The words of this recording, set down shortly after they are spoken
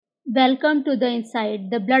Welcome to the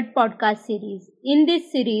Inside the Blood podcast series. In this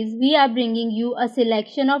series, we are bringing you a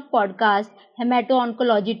selection of podcast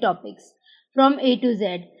hemato-oncology topics from A to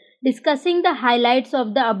Z, discussing the highlights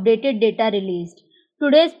of the updated data released.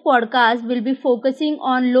 Today's podcast will be focusing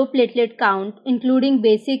on low platelet count, including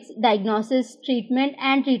basics, diagnosis, treatment,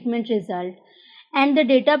 and treatment result. And the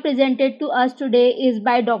data presented to us today is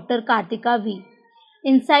by Dr. Karthika V.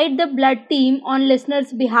 Inside the Blood team, on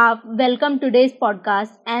listeners' behalf, welcome today's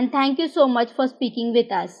podcast and thank you so much for speaking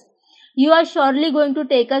with us. You are surely going to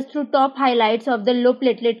take us through top highlights of the low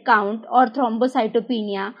platelet count or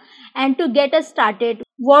thrombocytopenia. And to get us started,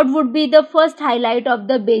 what would be the first highlight of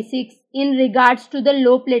the basics in regards to the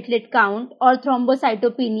low platelet count or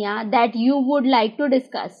thrombocytopenia that you would like to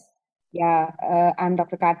discuss? I'm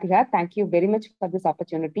Dr. Karthika. Thank you very much for this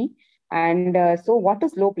opportunity. And what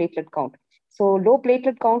is low platelet count? So, low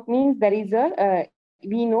platelet count means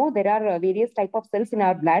we know there are various type of cells in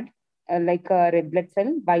our blood, like red blood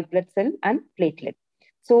cell, white blood cell, and platelet.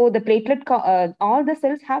 So, all the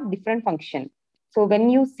cells have different function. So, when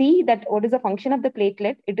you see that what is the function of the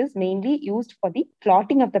platelet, it is mainly used for the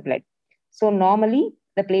clotting of the blood. So, normally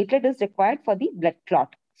the platelet is required for the blood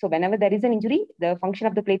clot. So whenever there is an injury, the function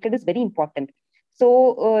of the platelet is very important.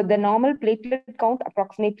 So the normal platelet count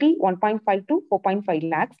approximately 1.5 to 4.5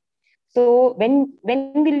 lakhs. So when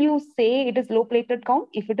will you say it is low platelet count?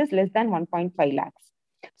 If it is less than 1.5 lakhs.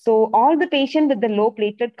 So all the patient with the low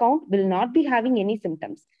platelet count will not be having any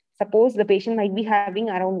symptoms. Suppose the patient might be having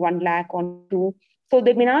around 1 lakh or 2. So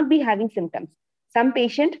they may not be having symptoms. Some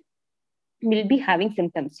patient will be having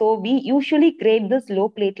symptoms. So we usually grade this low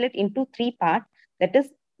platelet into three parts, that is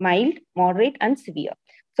mild, moderate, and severe.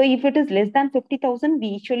 So if it is less than 50,000, we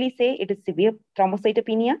usually say it is severe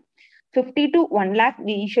thrombocytopenia. 50 to 1 lakh,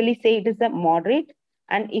 we usually say it is a moderate.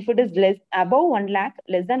 And if it is less above 1 lakh,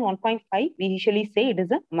 less than 1.5, we usually say it is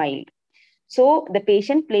a mild. So the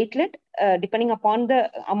patient platelet, depending upon the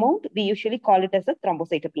amount, we usually call it as a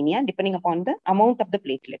thrombocytopenia, depending upon the amount of the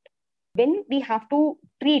platelet. When we have to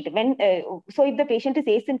treat, so if the patient is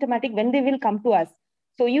asymptomatic, when they will come to us,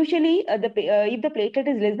 so usually if the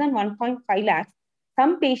platelet is less than 1.5 lakhs,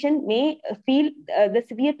 some patient may feel the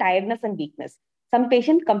severe tiredness and weakness. Some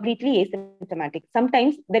patient completely asymptomatic.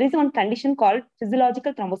 Sometimes there is one condition called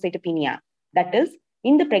physiological thrombocytopenia. That is,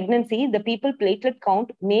 in the pregnancy, the people platelet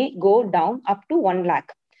count may go down up to 1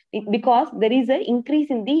 lakh because there is an increase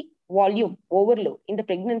in the volume overload in the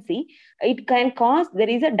pregnancy. It can cause, there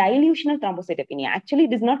is a dilutional thrombocytopenia. Actually,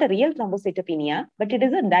 it is not a real thrombocytopenia, but it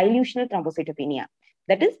is a dilutional thrombocytopenia.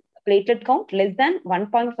 That is, platelet count less than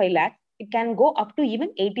 1.5 lakh, it can go up to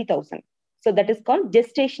even 80,000. So that is called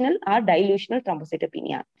gestational or dilutional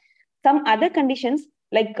thrombocytopenia. Some other conditions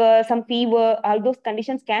like some fever, all those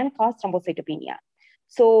conditions can cause thrombocytopenia.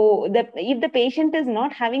 So if the patient is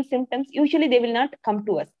not having symptoms, usually they will not come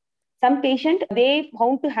to us. Some patient, they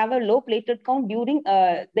found to have a low platelet count during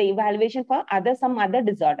the evaluation for some other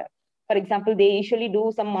disorder. For example, they usually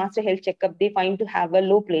do some master health checkup, they find to have a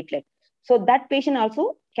low platelet. So that patient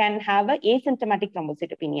also can have a asymptomatic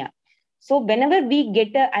thrombocytopenia. So whenever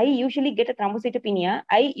I usually get a thrombocytopenia,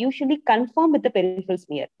 I usually confirm with the peripheral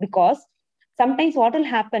smear, because sometimes what will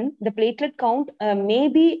happen, the platelet count may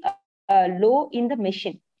be low in the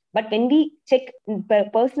machine, but when we check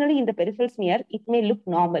personally in the peripheral smear, it may look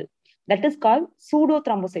normal. That is called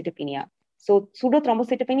pseudo-thrombocytopenia. So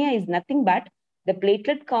pseudo-thrombocytopenia is nothing but the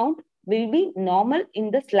platelet count will be normal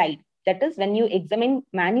in the slide. That is, when you examine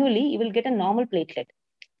manually, you will get a normal platelet.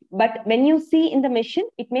 But when you see in the machine,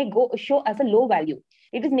 it may show as a low value.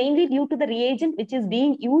 It is mainly due to the reagent which is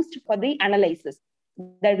being used for the analysis.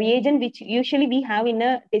 The reagent which usually we have in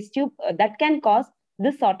a test tube that can cause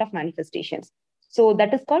this sort of manifestations. So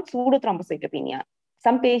that is called pseudo-thrombocytopenia.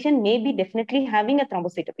 Some patient may be definitely having a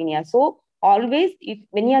thrombocytopenia. So always,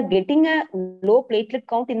 when you are getting a low platelet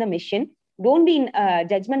count in the machine, don't be in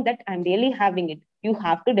judgment that I'm really having it. You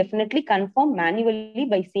have to definitely confirm manually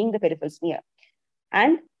by seeing the peripheral smear.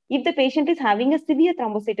 And if the patient is having a severe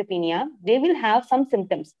thrombocytopenia, they will have some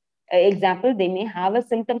symptoms. Example, they may have a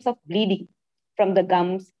symptoms of bleeding from the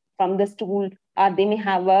gums, from the stool, or they may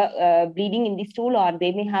have a bleeding in the stool, or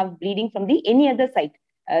they may have bleeding from the any other site,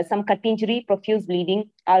 some cut injury, profuse bleeding,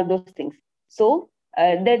 all those things. So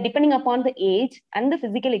depending upon the age and the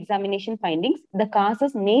physical examination findings, the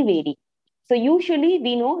causes may vary. So usually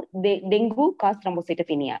we know dengue causes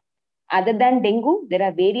thrombocytopenia. Other than dengue, there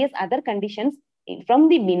are various other conditions from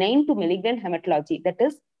the benign to malignant hematology. That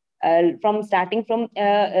is, from starting from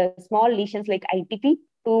small lesions like ITP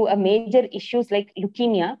to major issues like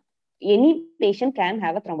leukemia, any patient can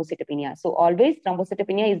have a thrombocytopenia. So always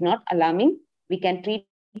thrombocytopenia is not alarming. We can treat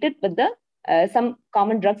it with the Some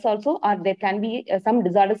common drugs also, or there can be some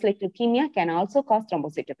disorders like leukemia can also cause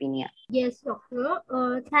thrombocytopenia. Yes, doctor.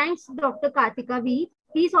 Thanks, Dr. Karthika V.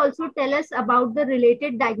 Please also tell us about the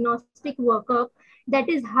related diagnostic workup. That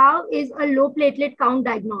is, how is a low platelet count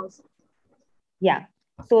diagnosed? Yeah.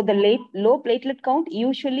 So the low platelet count,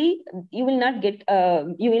 usually you will not get,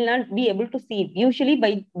 you will not be able to see it. Usually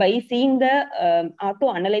by seeing the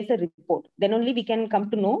auto analyzer report, then only we can come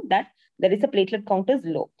to know that there is a platelet count is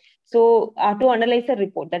low. So auto analyzer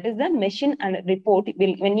report, that is the machine and report.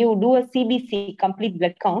 When you do a CBC, complete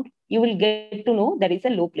blood count, you will get to know there is a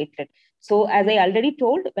low platelet. So as I already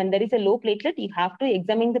told, when there is a low platelet, you have to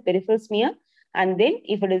examine the peripheral smear. And then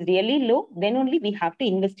if it is really low, then only we have to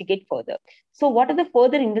investigate further. So what are the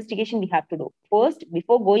further investigation we have to do? First,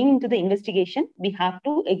 before going into the investigation, we have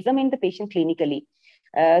to examine the patient clinically.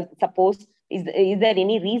 Suppose, is there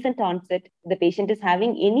any recent onset? The patient is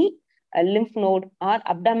having any lymph node or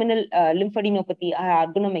abdominal lymphadenopathy or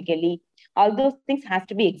organomegaly. All those things has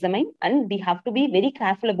to be examined, and we have to be very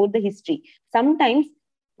careful about the history. Sometimes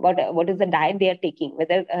what is the diet they are taking,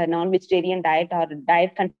 whether a non-vegetarian diet or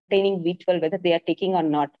diet containing B12, whether they are taking or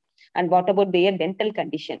not, and what about their dental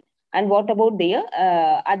condition, and what about their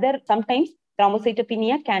other, sometimes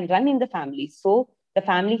thrombocytopenia can run in the family. So the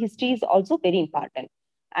family history is also very important.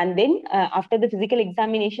 And then after the physical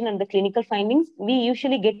examination and the clinical findings, we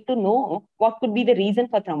usually get to know what could be the reason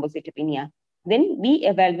for thrombocytopenia. Then we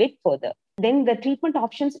evaluate further. Then the treatment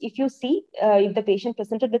options, if you see, if the patient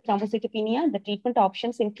presented with thrombocytopenia, the treatment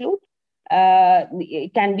options include,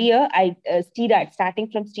 it can be a steroid, starting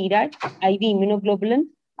from steroid, IV immunoglobulin,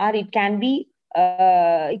 or it can be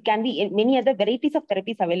many other varieties of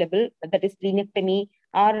therapies available, that is splenectomy,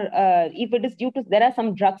 or if it is due to, there are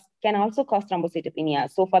some drugs can also cause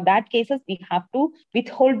thrombocytopenia. So for that cases, we have to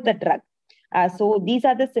withhold the drug. So these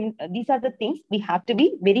are the things we have to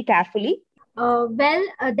be very carefully.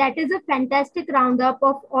 That is a fantastic roundup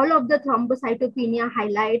of all of the thrombocytopenia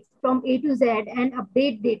highlights from A to Z and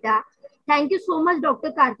update data. Thank you so much,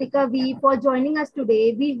 Dr. Karthika V, for joining us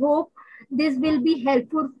today. We hope this will be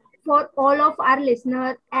helpful for all of our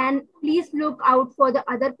listeners, and please look out for the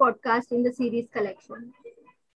other podcasts in the series collection.